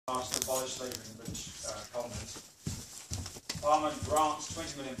to abolish slavery in the British colonies. Parliament grants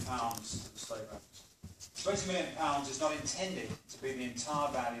 £20 million to the slave owners. £20 million is not intended to be the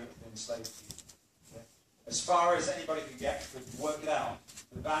entire value of the enslaved people. Okay? As far as anybody could work it out,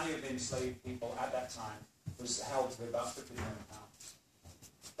 the value of the enslaved people at that time was held to be about £50 million.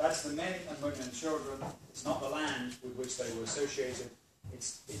 That's the men and women and children. It's not the land with which they were associated.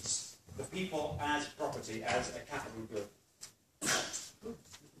 It's the people as property, as a capital good.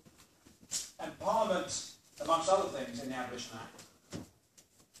 And Parliament, amongst other things in the Abolition Act,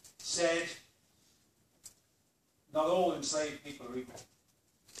 said not all enslaved people are equal.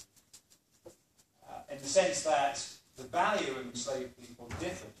 In the sense that the value of enslaved people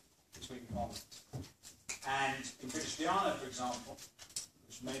differed between colonies. And in British Guiana, for example,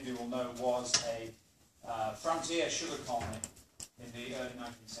 which many of you will know was a frontier sugar colony in the early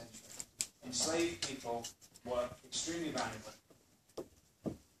 19th century, enslaved people were extremely valuable.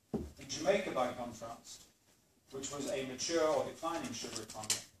 In Jamaica, by contrast, which was a mature or declining sugar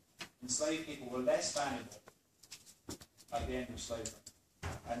economy, enslaved people were less valuable at the end of slavery.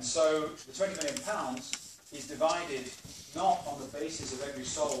 And so the £20 million is divided not on the basis of every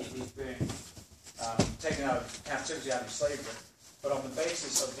soul who's being taken out of captivity, out of slavery, but on the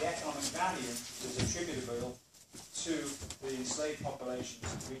basis of the economic value that is attributable to the enslaved populations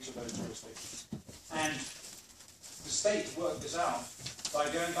of each of those jurisdictions. And the state worked this out by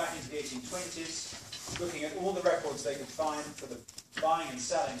going back into the 1820s, looking at all the records they could find for the buying and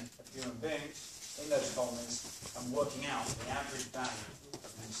selling of human beings in those colonies, and working out the average value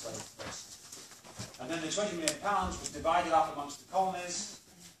of an enslaved person. And then the £20 million was divided up amongst the colonies,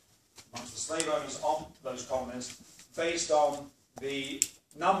 amongst the slave owners of those colonies, based on the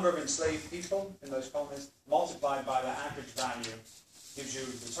number of enslaved people in those colonies multiplied by their average value gives you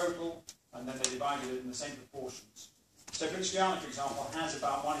the total, and then they divided it in the same proportions. So British Guiana, for example, has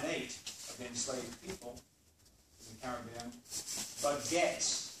about 1 in 8 of the enslaved people in the Caribbean, but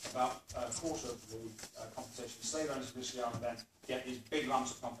gets about a quarter of the compensation. Slave owners of British Guiana then get these big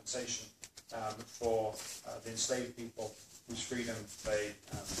lumps of compensation for the enslaved people whose freedom they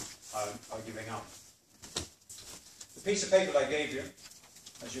are giving up. The piece of paper I gave you,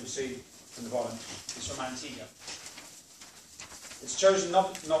 as you'll see from the bottom, is from Antigua. It's chosen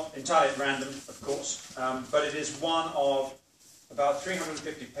not entirely at random, of course, but it is one of about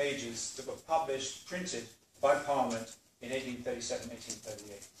 350 pages that were published, printed by Parliament in 1837,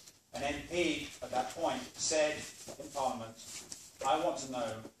 1838. An MP at that point said in Parliament, I want to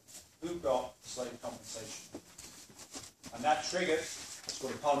know who got slave compensation. And that triggered what's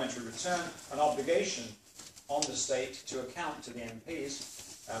called a parliamentary return, an obligation on the state to account to the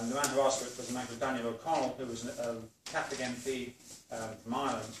MPs. The man who asked for it was a man called Daniel O'Connell, who was a Catholic MP from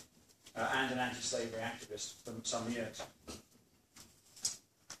Ireland and an anti-slavery activist for some years.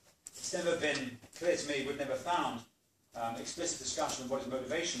 It's never been clear to me, we've never found explicit discussion of what his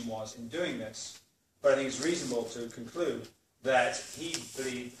motivation was in doing this, but I think it's reasonable to conclude that he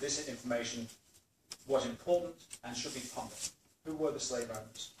believed this information was important and should be public. Who were the slave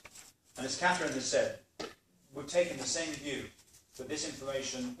owners? And as Catherine has said, we've taken the same view that this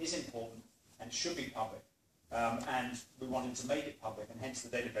information is important and should be public, and we wanted to make it public, and hence the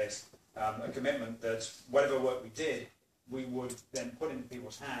database, a commitment that whatever work we did, we would then put into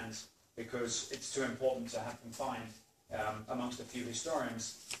people's hands, because it's too important to have confined amongst a few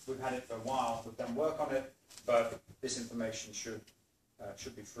historians. We've had it for a while, we've done work on it, but this information should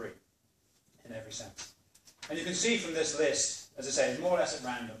be free in every sense. And you can see from this list, as I say, more or less at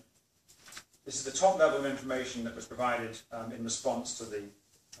random, this is the top level of information that was provided in response to the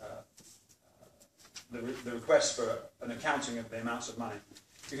request for an accounting of the amounts of money.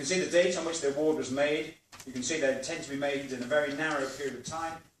 You can see the date on which the award was made. You can see they tend to be made in a very narrow period of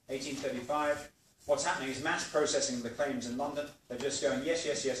time, 1835. What's happening is mass processing of the claims in London. They're just going yes,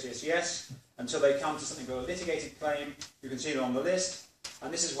 yes, yes, yes, yes, until they come to something called a litigated claim. You can see it on the list.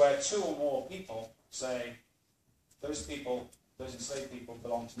 And this is where 2 or more people say, those people, those enslaved people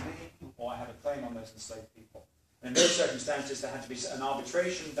belong to me, or I have a claim on those enslaved people. And in those circumstances, there had to be an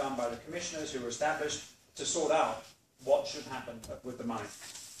arbitration done by the commissioners who were established to sort out what should happen with the money.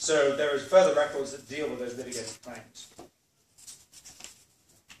 So there is further records that deal with those litigated claims.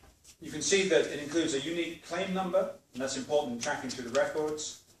 You can see that it includes a unique claim number, and that's important in tracking through the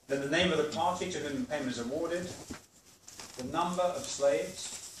records. Then the name of the party to whom the payment is awarded, the number of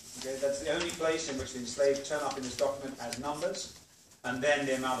slaves. Okay, that's the only place in which the enslaved turn up in this document as numbers, and then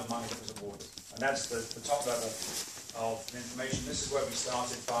the amount of money that was awarded. And that's the top level of information. This is where we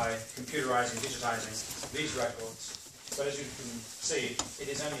started by computerizing, digitizing these records. But as you can see, it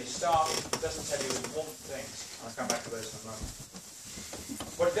is only a start. It doesn't tell you important things. I'll come back to those in a moment.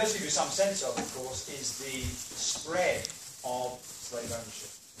 What it does give you some sense of course, is the spread of slave ownership.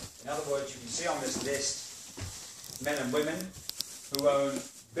 In other words, you can see on this list men and women who own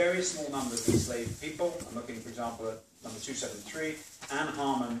very small numbers of enslaved people. I'm looking, for example, at number 273. Anne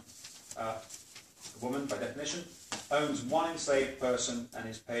Harmon, a woman by definition, owns one enslaved person and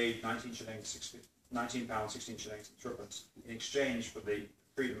is paid £19.16 in threepence in exchange for the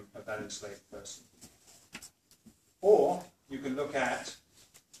freedom of that enslaved person. Or you can look at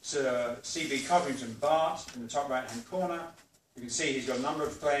Sir C.B. Codrington Bart in the top right-hand corner. You can see he's got a number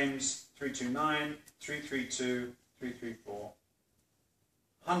of claims: 329, 332, 334.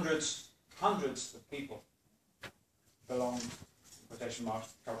 Hundreds of people belong, in quotation marks,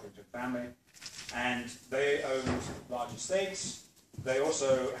 to the Codrington family, and they owned large estates. They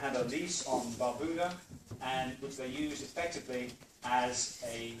also had a lease on Barbuda, and which they used effectively as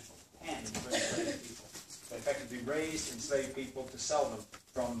a pen for enslaved people. They effectively raised enslaved people to sell them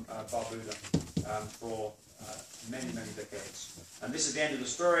from Barbuda for many decades. And this is the end of the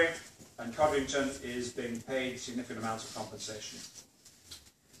story, and Codrington is being paid significant amounts of compensation.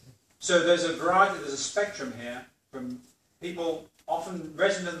 So there's a variety, there's a spectrum here from people often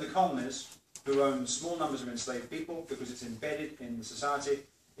resident in the colonies who own small numbers of enslaved people because it's embedded in the society.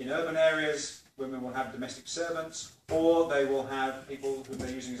 In urban areas, women will have domestic servants, or they will have people whom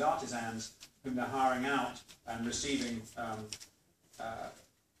they're using as artisans, whom they're hiring out and receiving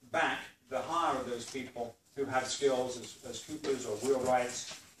back the hire of those people who have skills as coopers or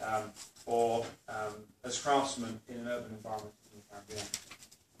wheelwrights or as craftsmen in an urban environment in the Caribbean.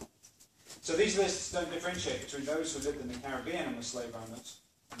 So these lists don't differentiate between those who lived in the Caribbean and were slave owners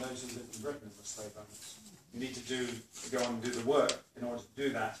and those who lived in Britain and were slave owners. You need to go on and do the work in order to do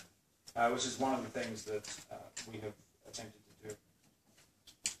that, which is one of the things that we have attempted to do.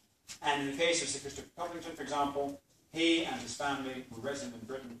 And in the case of Sir Christopher Codrington, for example, he and his family were resident in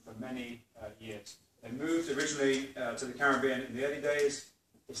Britain for many years. They moved originally to the Caribbean in the early days,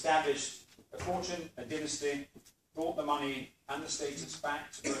 established a fortune, a dynasty, brought the money and the status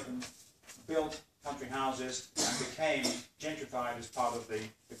back to Britain, built country houses, and became gentrified as part of the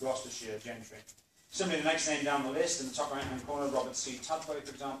Gloucestershire gentry. Similarly, the next name down the list, in the top right-hand corner, Robert C. Tudway,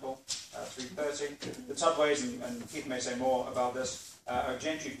 for example, 330. The Tudways, and Keith may say more about this, are a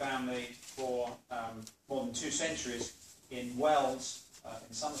gentry family for more than 2 centuries in Wells,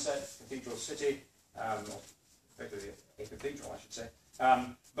 in Somerset, Cathedral City, or effectively a cathedral, I should say.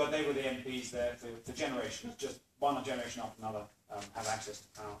 But they were the MPs there for generations, just one generation after another have access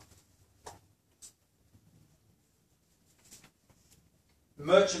to power.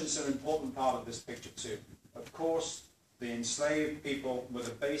 Merchants are an important part of this picture too. Of course, the enslaved people were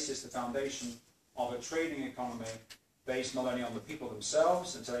the basis, the foundation of a trading economy based not only on the people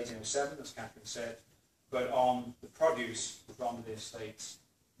themselves until 1807, as Catherine said, but on the produce from the estates.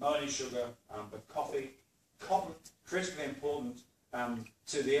 Not only sugar, but coffee. Cotton, critically important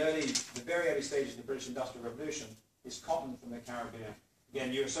to the very early stages of the British Industrial Revolution, is cotton from the Caribbean.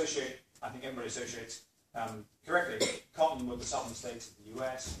 Again, you associate, I think everybody associates correctly, cotton with the southern states of the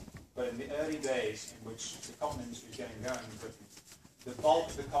US, but in the early days in which the cotton industry was getting going in Britain, the bulk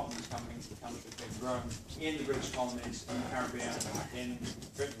of the cotton was coming into the country being grown in the British colonies, in the Caribbean, in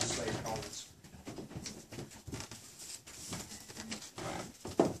Britain's slave colonies.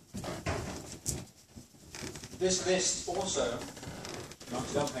 This list also,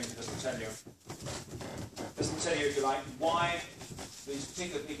 amongst other things, doesn't tell you, if you like, why these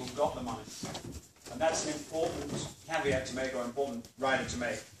particular people got the money. And that's an important caveat to make, or important writing to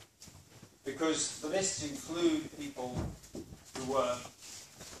make, because the lists include people who were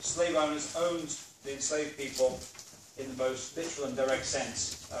slave owners, owned the enslaved people in the most literal and direct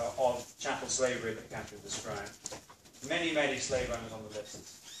sense of chattel slavery that Catherine described. Many slave owners on the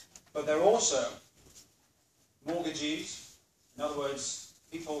list. But there are also mortgagees, in other words,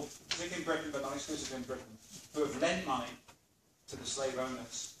 people, particularly in Britain, but not exclusively in Britain, who have lent money to the slave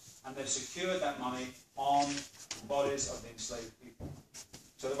owners, and they've secured that money on the bodies of the enslaved people.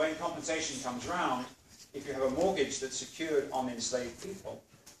 So that when compensation comes round, if you have a mortgage that's secured on enslaved people,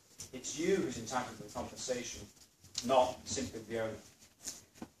 it's you who's entitled to the compensation, not simply the owner.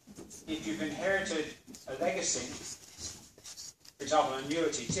 If you've inherited a legacy, for example, an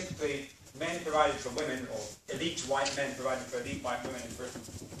annuity, typically men provided for women, or elite white men provided for elite white women in Britain,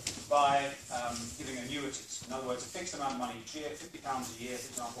 by giving annuities. In other words, a fixed amount of money each year, £50 a year, for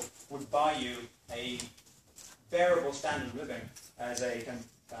example, would buy you a bearable standard of living as a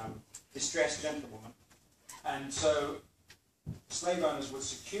distressed gentlewoman. And so slave owners would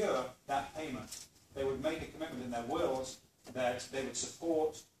secure that payment. They would make a commitment in their wills that they would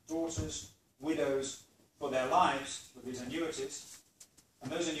support daughters, widows, for their lives with these annuities,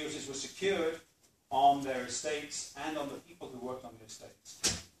 And those annuities were secured on their estates and on the people who worked on the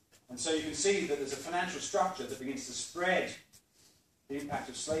estates. And so you can see that there's a financial structure that begins to spread the impact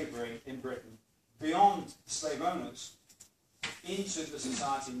of slavery in Britain beyond slave owners into the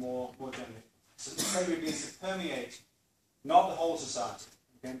society more generally. So slavery begins to permeate not the whole society,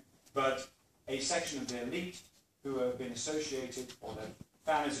 okay, but a section of the elite who have been associated, or their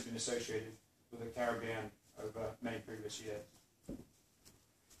families have been associated with the Caribbean over many previous years.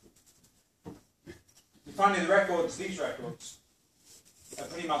 And finally, the records, these records, are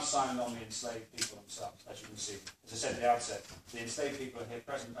pretty much signed on the enslaved people themselves, as you can see. As I said at the outset, the enslaved people are here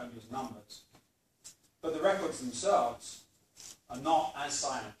present only as numbers. But the records themselves are not as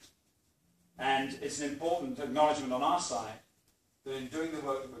silent. And it's an important acknowledgement on our side that in doing the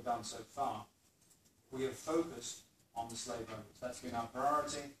work that we've done so far, we have focused on the slave owners. That's been our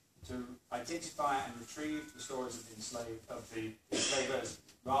priority, to identify and retrieve the stories of the enslavers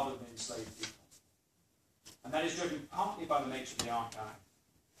rather than enslaved people. And that is driven partly by the nature of the archive,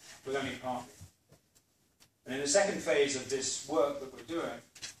 but only partly. And in the second phase of this work that we're doing,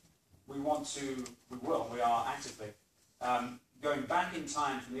 we are actively going back in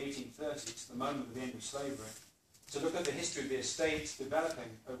time from the 1830s to the moment of the end of slavery, to look at the history of the estates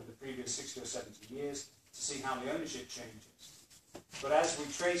developing over the previous 60 or 70 years, to see how the ownership changes. But as we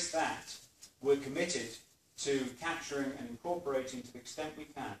trace that, we're committed to capturing and incorporating to the extent we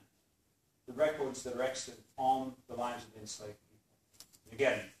can the records that are extant on the lives of the enslaved people. And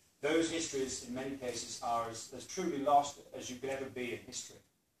again, those histories in many cases are as truly lost as you could ever be in history.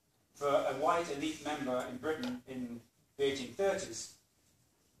 For a white elite member in Britain in the 1830s,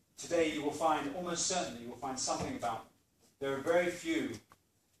 today you will find, almost certainly, you will find something about them. There are very few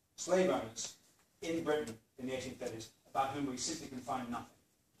slave owners in Britain in the 1830s about whom we simply can find nothing.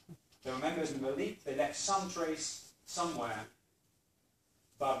 They were members of an elite, they left some trace somewhere,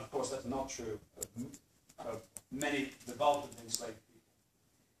 but of course that's not true of the bulk of the enslaved people.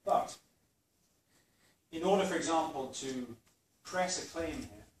 But in order, for example, to press a claim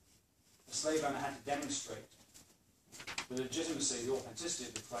here, the slave owner had to demonstrate the legitimacy, the authenticity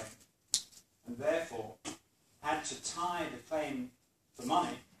of the claim, and therefore had to tie the claim for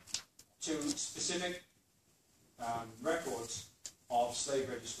money to specific records of slave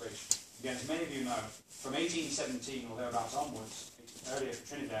registration. Again, as many of you know, from 1817 or thereabouts onwards, earlier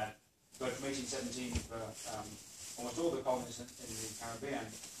for Trinidad, but from 1817 for almost all the colonies in the Caribbean,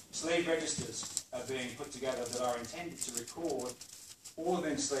 slave registers are being put together that are intended to record all of the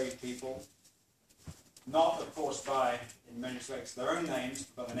enslaved people, not, of course, by, in many respects, their own names,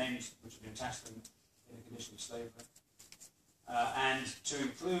 but by the names which have been attached to them in the condition of slavery, and to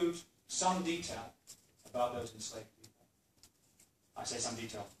include some detail about those enslaved people. I say some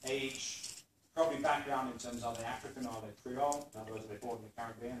detail. Age, probably background in terms of are they African or are they Creole, in other words, are they born in the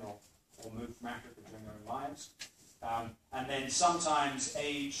Caribbean or moved from Africa during their own lives. And then sometimes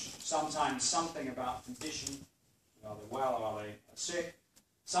age, sometimes something about condition, are they well or are they sick,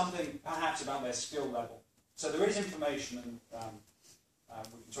 something perhaps about their skill level. So there is information, and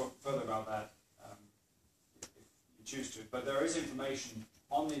we can talk further about that if you choose to, but there is information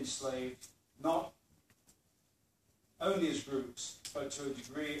on the enslaved, not only as groups, but to a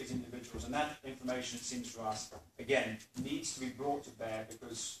degree as individuals. And that information, it seems to us, again, needs to be brought to bear,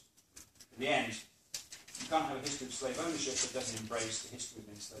 because in the end, you can't have a history of slave ownership that doesn't embrace the history of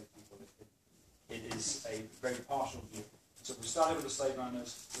the enslaved people. It is a very partial view. So we started with the slave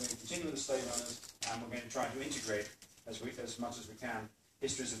owners, we're going to continue with the slave owners, and we're going to try to integrate, as much as we can,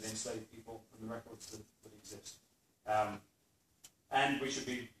 histories of the enslaved people and the records that exist. And we should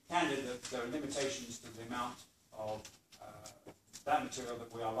be candid that there are limitations to the amount of that material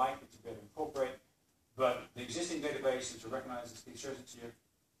that we are likely to be able to incorporate, but the existing database, as you recognize, as Keith shows it to you,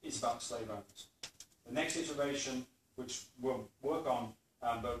 is about slave owners. The next iteration, which we'll work on,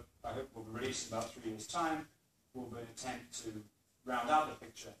 but I hope will be released in about 3 years' time, will be an attempt to round out the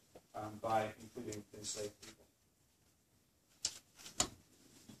picture by including the enslaved people.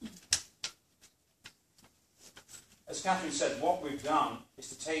 As Catherine said, what we've done is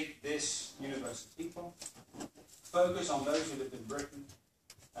to take this universe of people, focus on those who lived in Britain,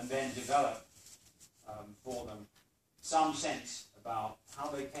 and then develop for them some sense about how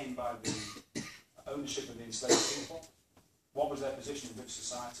they came by the ownership of the enslaved people, what was their position in British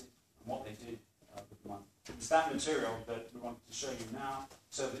society, and what they did with the money. It's that material that we wanted to show you now,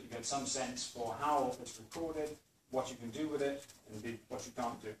 so that you get some sense for how it's recorded, what you can do with it, and indeed what you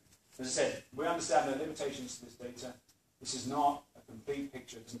can't do. As I said, we understand the limitations to this data. This is not a complete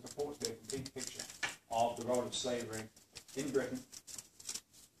picture. It doesn't purport to be a complete picture of the role of slavery in Britain.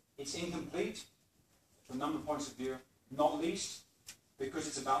 It's incomplete from a number of points of view, not least because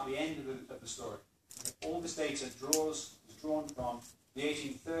it's about the end of the story. All this data is drawn from the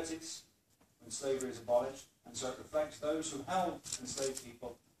 1830s, when slavery is abolished, and so it reflects those who held enslaved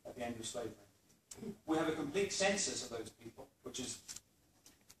people at the end of slavery. We have a complete census of those people, which is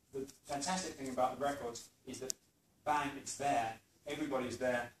the fantastic thing about the records, is that, bang, it's there, everybody's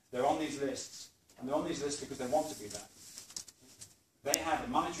there, they're on these lists, and they're on these lists because they want to be there. They have a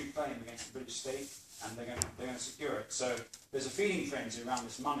monetary claim against the British state, and they're going to secure it. So there's a feeding frenzy around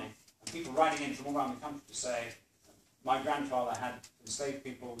this money, and people writing in from all around the country to say, my grandfather had enslaved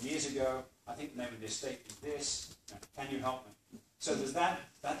people years ago, I think the name of the estate is this, can you help me? So there's that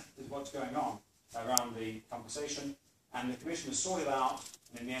is what's going on around the compensation, and the commission has sorted out,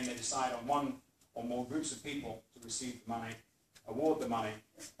 and in the end they decide on one or more groups of people to receive the money, award the money,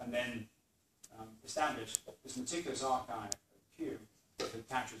 and then establish this meticulous archive, queue, that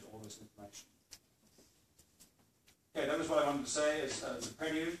captures all this information. Okay, that was what I wanted to say as a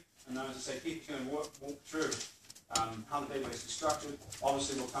prelude, and now as I say, Keith is going to walk through how the database is structured.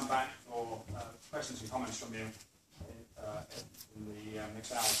 Obviously we'll come back for questions and comments from you in the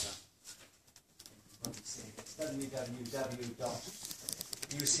next hour or so. It's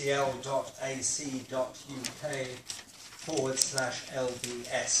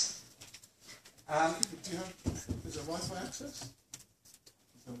www.ucl.ac.uk/LBS. Is there Wi-Fi access?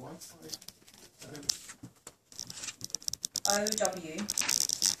 Is there Wi-Fi? OWACONF02.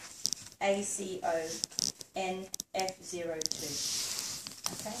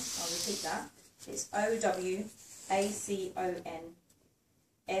 Okay, I'll repeat that. It's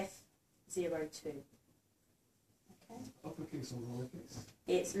OWACONF02. Okay. Uppercase or lowercase?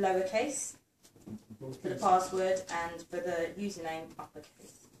 It's lowercase for the password, and for the username,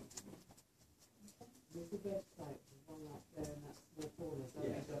 uppercase. There's a website, one right there, and that's the corner,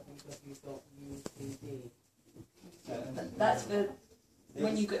 www.ucd. That's for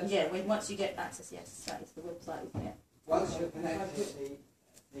when you get, yeah, once you get access, yes, that is the website, isn't it? Once you're connected,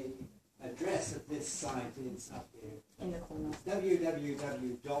 the address of this site is up here. In the corner.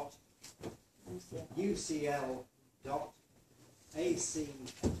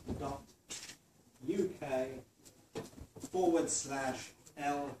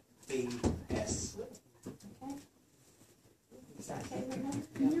 Okay. Is that okay, Rena?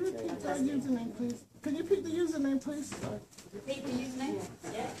 Can you repeat that username, please? Can you repeat the username, please? Sorry. Repeat the username?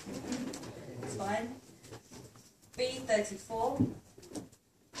 Yeah. It's fine. B34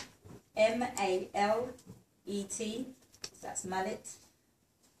 MALET, so that's mallet,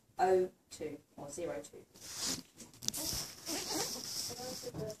 02 or 02.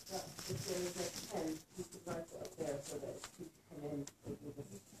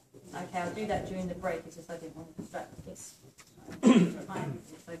 Okay, I'll do that during the break, it's just I didn't want to distract this. So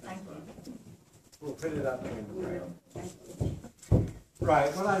thank you. We'll print it up during the break.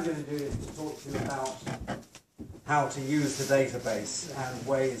 Right, what I'm going to do is to talk to you about how to use the database and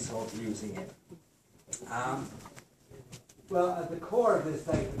ways of using it. Well, at the core of this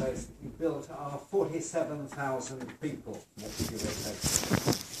database that we built are 47,000 people. That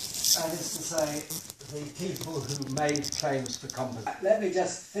is to say, the people who made claims for compensation. Let me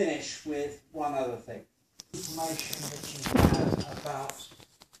just finish with one other thing. Information that you have about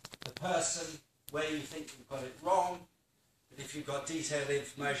the person, where you think you've got it wrong, but if you've got detailed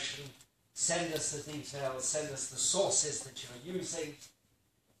information, send us the details, send us the sources that you're using.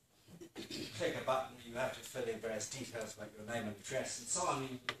 Click a button, you have to fill in various details about your name and address and so on.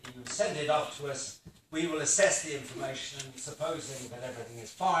 You send it off to us, we will assess the information, and supposing that everything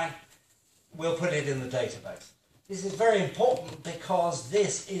is fine, we'll put it in the database. This is very important because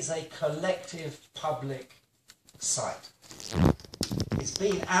this is a collective public site. It's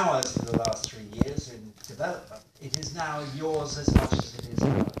been ours for the last 3 years in development. It is now yours as much as it is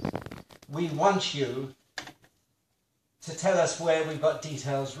ours. We want you to tell us where we've got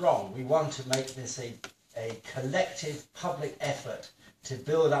details wrong. We want to make this a collective public effort to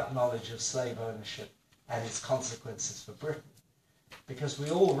build up knowledge of slave ownership and its consequences for Britain. Because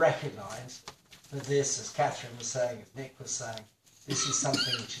we all recognise that this, as Catherine was saying, as Nick was saying, this is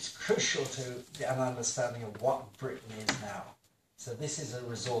something which is crucial to an understanding of what Britain is now. So this is a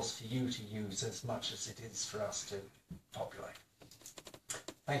resource for you to use as much as it is for us to populate.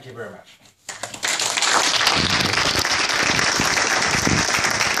 Thank you very much.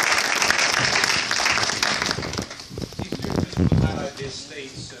 The estate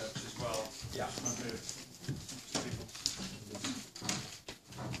search as well. Yeah.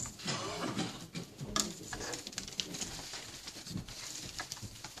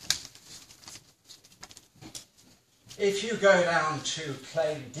 If you go down to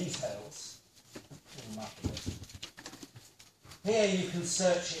claim details, Here you can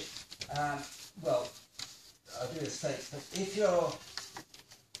search it, well, I'll do the states, but if you're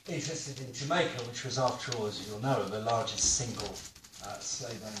interested in Jamaica, which was, after all, as you'll know, the largest single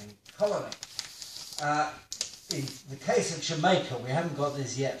slave-owning colony. In the case of Jamaica, we haven't got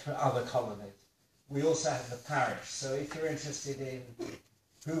this yet for other colonies. We also have the parish. So if you're interested in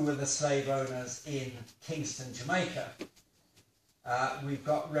who were the slave owners in Kingston, Jamaica, we've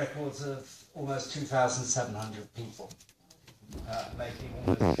got records of almost 2,700 people making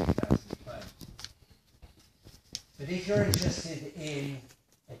almost 2,000 claims. But if you're interested in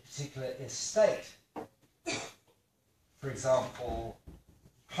a particular estate, for example,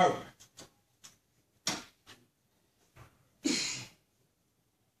 Hope,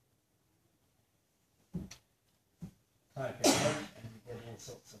 type in Hope and you get all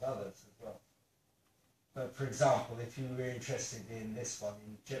sorts of others as well. But for example, if you were interested in this one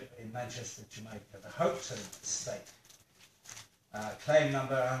in Manchester, Jamaica, the Hopetoun estate, claim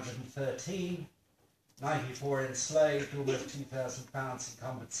number 113, 94 enslaved, almost £2,000 in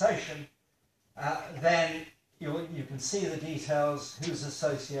compensation, then you can see the details, who's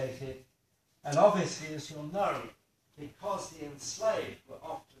associated, and obviously, as you'll know, because the enslaved were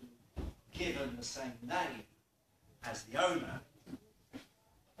often given the same name as the owner,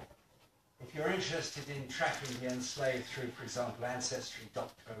 if you're interested in tracking the enslaved through, for example, ancestry.co.uk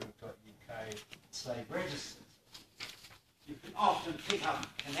slave registers, you can often pick up a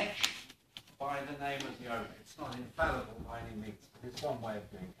connection by the name of the owner. It's not infallible by any means, but it's one way of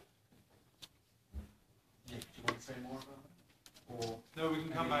doing it. Do you want to say more about it? Or no, we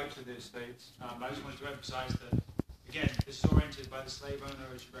can come back to the estates. I just wanted to emphasise that, again, this is oriented by the slave owner,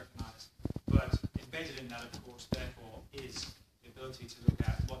 as you recognise, but embedded in that, of course, therefore, is the ability to look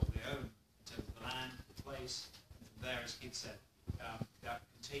at what do they own in terms of the land, the place, and from there, as Keith said, that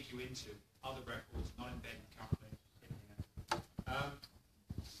can take you into other records not embedded currently in here.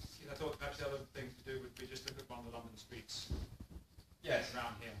 I thought perhaps the other thing to do would be just look at one of the London streets. Yes.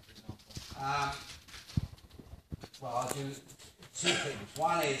 Around here, for example. Well, I'll do two things.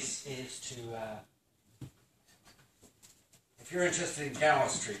 One is to, if you're interested in Gower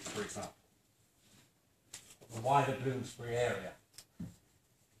Street, for example, the wider Bloomsbury area,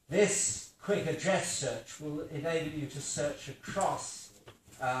 this quick address search will enable you to search across,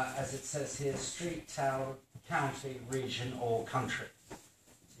 as it says here, street, town, county, region, or country. So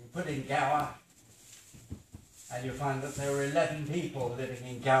you put in Gower, and you'll find that there were 11 people living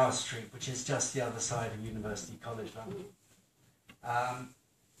in Gower Street, which is just the other side of University College London.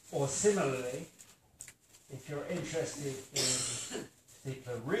 Or similarly, if you're interested in a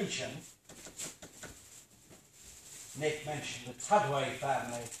particular region, Nick mentioned the Tudway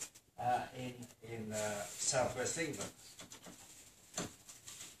family in southwest England.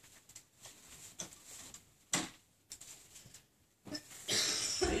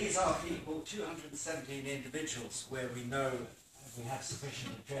 These are people, 217 individuals, where we know we have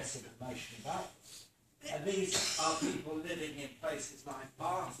sufficient address information about. And these are people living in places like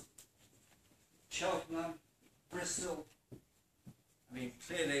Bath, Cheltenham, Bristol. I mean,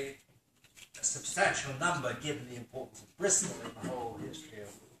 clearly a substantial number given the importance of Bristol in the whole history of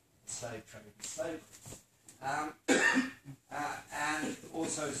slave trade and slavery. And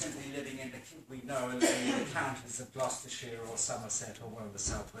also simply living in we know living in the counties of Gloucestershire or Somerset or one of the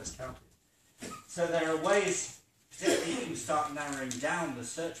southwest counties. So there are ways, particularly if you start narrowing down the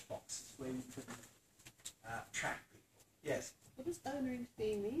search boxes, where you can track people. Yes? What does owning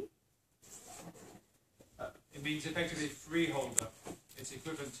fee mean? It means effectively freeholder. It's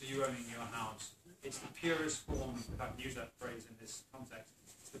equivalent to you owning your house. It's the purest form, if I can use that phrase in this context,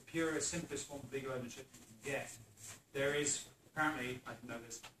 it's the purest, simplest form of legal ownership you can get. There is, apparently, I didn't know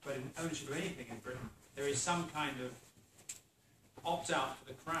this, but in ownership of anything in Britain, there is some kind of opt-out for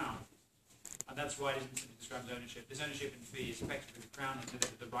the Crown, and that's why it isn't simply described as ownership. This ownership in fee is effectively the Crown has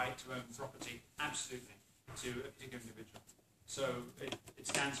delivered the right to own property, absolutely, to a particular individual. So it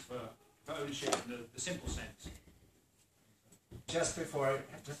stands for ownership in the simple sense. Just before,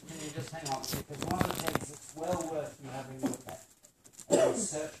 can you just hang on, because one of the things that's well worth you having a look at are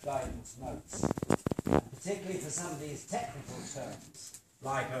search guidance notes. Particularly for some of these technical terms,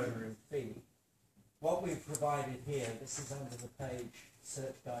 like owner and fee, what we've provided here, this is under the page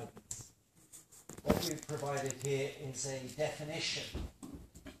search guidance, what we've provided here is a definition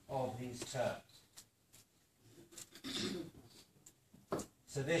of these terms.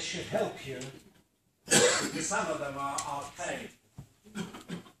 So this should help you, because some of them are archaic.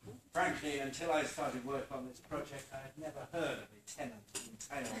 Frankly, until I started work on this project, I had never heard of a tenant,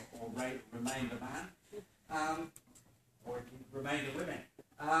 entail, or remainder man, or remainder women.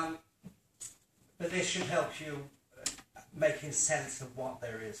 But this should help you making sense of what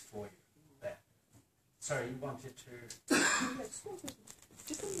there is for you there. Sorry, you wanted to...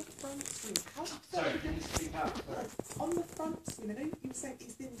 Just on the front screen, how Sorry, can you speak up? Sorry. on the front screen, I know you were saying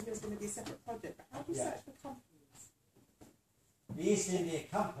East India is going to be a separate project, but how do you search for companies The East India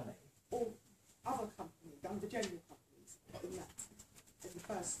Company. or other companies, the general companies in that, in the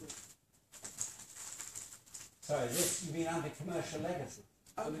first one? Sorry, this you mean under commercial legacy?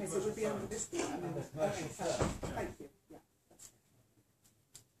 Okay, so it would be under this one. Under commercial firms. Thank you. Yeah.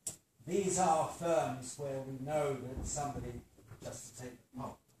 These are firms where we know that somebody, just to take the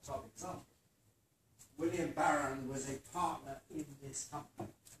top example, William Barron was a partner in this company.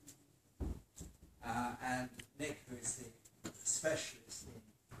 And Nick, who is the specialist in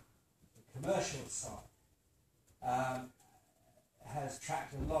the commercial side, has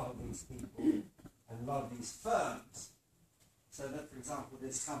tracked a lot of these people and a lot of these firms. So that, for example,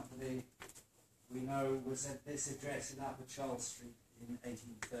 this company we know was at this address in Upper Charles Street in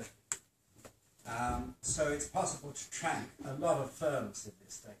 1830. So it's possible to track a lot of firms in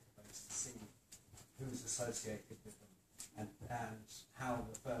this database to see who's associated with them and how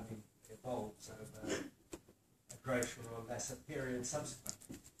the firm evolves over a greater or lesser period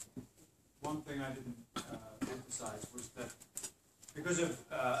subsequently. One thing I didn't emphasise was that because of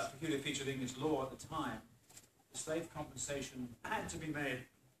a peculiar feature of English law at the time, the slave compensation had to be made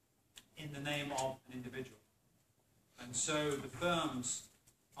in the name of an individual. And so the firms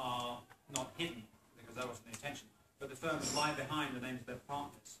are not hidden, because that wasn't the intention, but the firms lie behind the names of their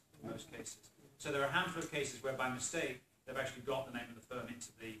partners in most cases. So there are a handful of cases where by mistake they've actually got the name of the firm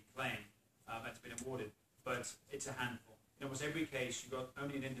into the claim that's been awarded, but it's a handful. In almost every case you've got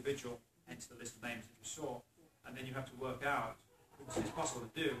only an individual enter the list of names that you saw, and then you have to work out, which is possible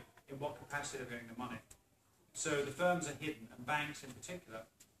to do, in what capacity they're getting the money. So the firms are hidden, and banks in particular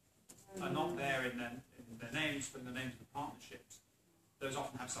are not there in their names, but in the names of the partnerships. Those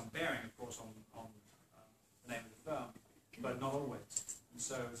often have some bearing, of course, on the name of the firm, but not always. And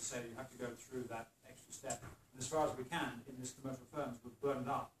so, as I say, you have to go through that extra step. And as far as we can, in this commercial firms, we've burned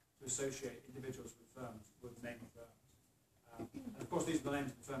up to associate individuals with firms with the name of firms. And of course, these are the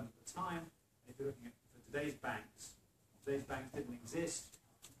names of the firms at the time. If you're looking at today's banks didn't exist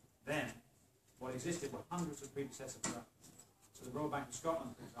then. What existed were hundreds of predecessor firms. So the Royal Bank of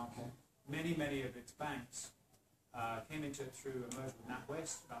Scotland, for example, many of its banks came into it through a merger with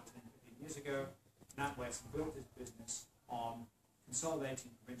NatWest about 10, 15 years ago. NatWest built its business on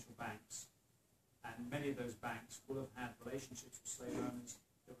consolidating provincial banks, and many of those banks will have had relationships with slave owners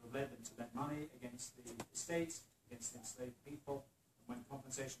that would have led them to lend money against the estates, against the enslaved people. And when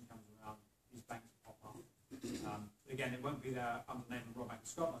compensation comes around, these banks pop up. Again, it won't be there under the name of the Royal Bank of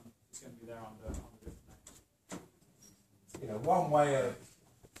Scotland. It's going to be there under different names. You know, one way of,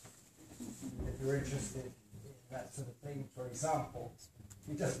 if you're interested in that sort of thing, for example,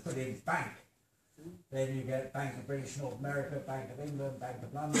 you just put in bank, then you get Bank of British North America, Bank of England, Bank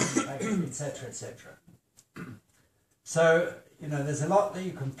of London, Bank of etc., etc. So, you know, there's a lot that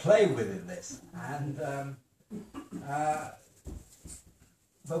you can play with in this, and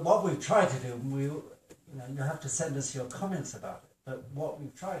but what we've tried to do, you have to send us your comments about it, but what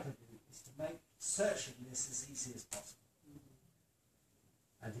we've tried to do is to make searching this as easy as possible,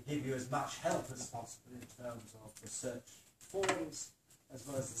 and to give you as much help as possible in terms of the search forms as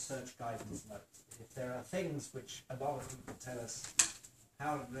well as the search guidance notes. If there are things which a lot of people tell us,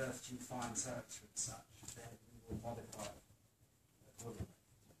 how on earth do you find such and such, then we will modify it accordingly.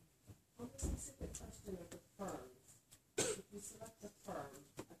 On the specific question of the firms, if you select a firm,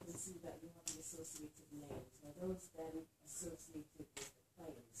 I can see that you have the associated names. Are those then associated with the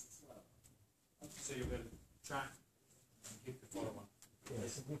claims as well? So you're going to track and keep the follow one.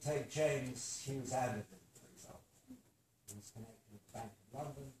 Yes, if we take James Hughes Anderton, for example, who's connected with the Bank of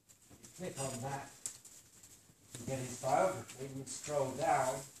London, you click on that, you get his biography, you scroll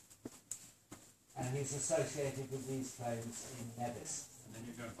down, and he's associated with these claims in Nevis. And then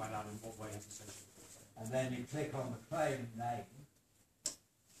you go and find out in what way he's associated with it. And then you click on the claim name,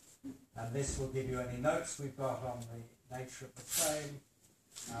 and this will give you any notes we've got on the nature of the claim,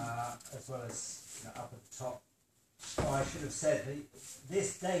 as well as up at the top. Oh, I should have said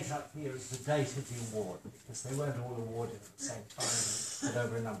this date up here is the date of the award, because they weren't all awarded at the same time, but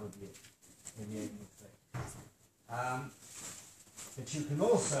over a number of years in the 18th. But you can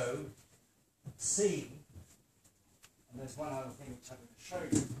also see, and there's one other thing which I'm going to show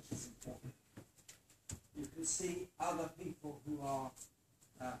you, which is important. You can see other people who are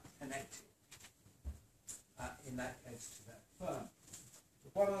connected, in that case, to that firm.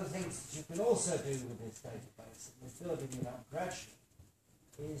 But one of the things that you can also do with this database, and we're building it up gradually,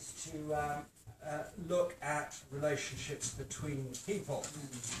 is to look at relationships between people.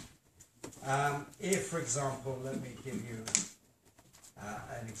 If, for example, let me give you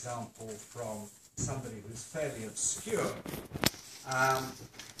an example from somebody who's fairly obscure,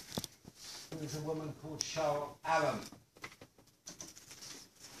 who's a woman called Charlotte Allen.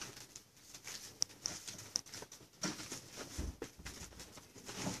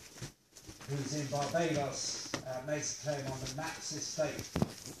 Who's in Barbados, makes a claim on the Max estate.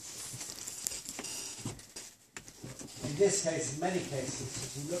 In this case, in many cases,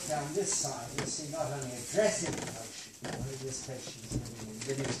 if you look down this side, you'll see not only a dressing relationship, in this case she's living in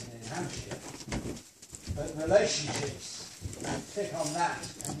Livingston in Hampshire, but relationships, and click on that,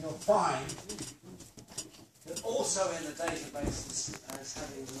 and you'll find that also in the database as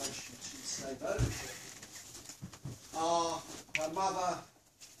having relation to slave ownership are her mother,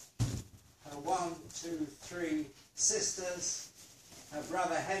 her 1, 2, 3 sisters, her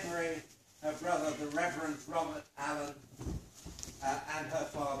brother Henry, her brother the Reverend Robert Allen, and her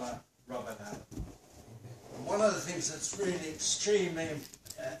father Robert Allen. And one of the things that's really extremely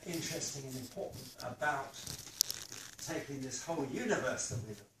interesting and important about taking this whole universe that we're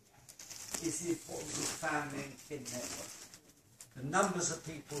looking at is the importance of family and kin network. The numbers of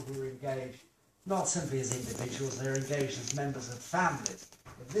people who are engaged, not simply as individuals, they're engaged as members of families.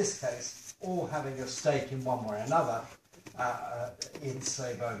 In this case, all having a stake in one way or another in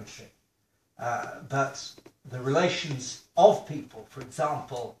slave ownership. But the relations of people, for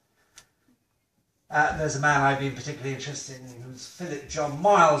example, there's a man I've been particularly interested in who's Philip John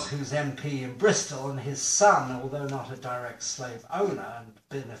Miles, who's MP in Bristol, and his son, although not a direct slave owner and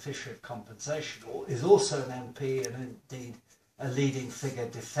beneficiary of compensation, is also an MP and indeed a leading figure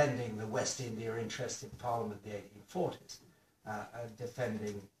defending the West India interest in Parliament in the 1840s,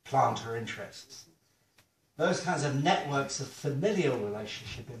 defending planter interests. Those kinds of networks of familial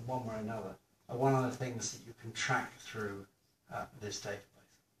relationship in one way or another are one of the things that you can track through this database.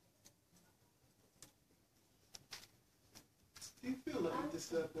 Do you feel that you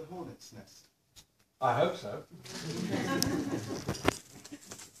disturbed the hornet's nest? I hope so.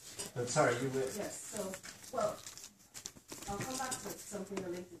 But sorry, you were... Yes, so, well, I'll come back to something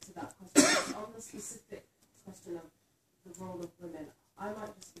related to that question. On the specific question of the role of women, I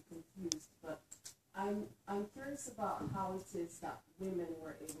might just be confused, but I'm curious about how it is that women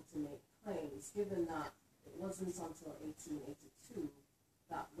were able to make claims, given that it wasn't until 1882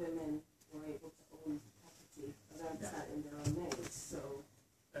 that women were able to own property, as I understand, in their own names. So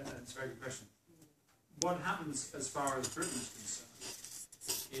that's a very good question. What happens as far as Britain is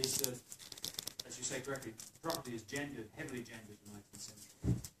concerned is that, as you say correctly, property is gendered, heavily gendered in the 19th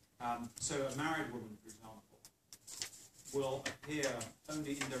century. So a married woman, for example, will appear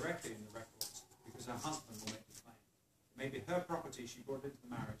only indirectly in the records because her husband will make the claim. Maybe her property she brought into the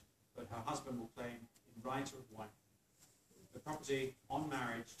marriage, but her husband will claim in right of wife. The property on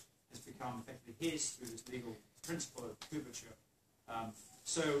marriage has become effectively his through this legal principle of coverture.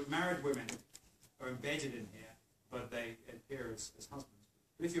 So married women are embedded in here, but they appear as husbands.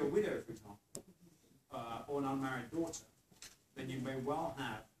 But if you're a widow, for example, or an unmarried daughter, then you may well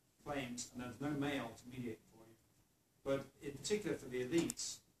have claims, and there's no male to mediate for you. But in particular for the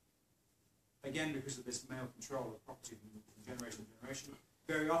elites, again because of this male control of property from generation to generation,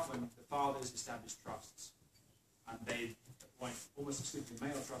 very often the fathers establish trusts, and they appoint almost exclusively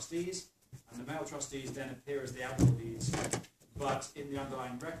male trustees, and the male trustees then appear as the abrogadees, but in the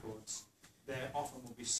underlying records there often will be